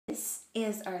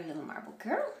is our little marble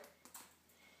girl.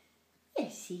 There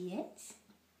she is.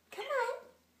 Come on.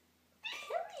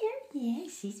 Come here. Yeah,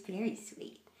 she's very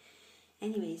sweet.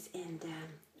 Anyways, and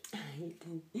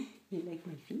you like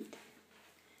my feet?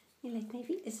 You like my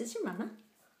feet? This is your mama.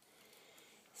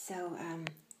 So,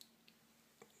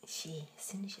 as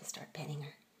soon as you start petting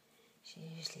her, she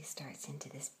usually starts into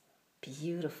this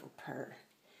beautiful purr.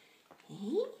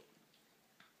 Hey?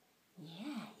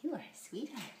 Yeah, you are a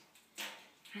sweetheart,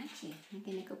 aren't you? You're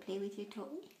gonna go play with your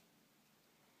toy?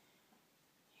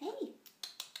 Hey,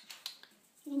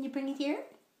 can you bring it here?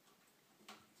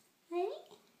 Hey,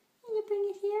 can you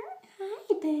bring it here?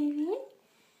 Hi, baby.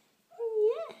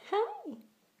 Yeah, hi.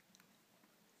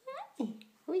 Hi.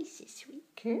 Oh, you're a sweet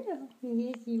girl.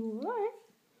 Yes, you are.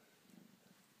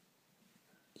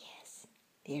 Yes.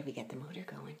 There, we got the motor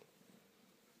going.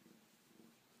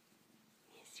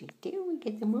 Yes, we do. We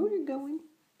get the motor going.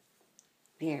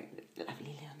 Very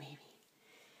lovely little baby.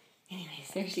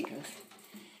 Anyways, there she goes.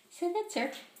 So that's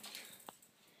her.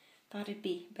 Thought it'd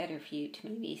be better for you to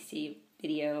maybe see a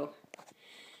video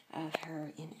of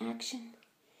her in action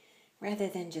rather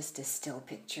than just a still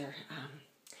picture.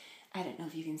 I don't know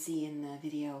if you can see in the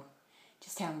video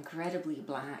just how incredibly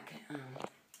black,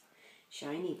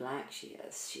 shiny black she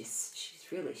is. She's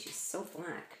so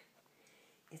black.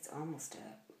 It's almost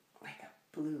like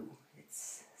a blue.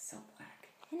 It's so black.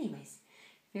 Anyways,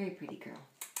 very pretty girl.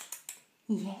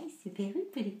 Yes, a very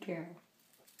pretty girl.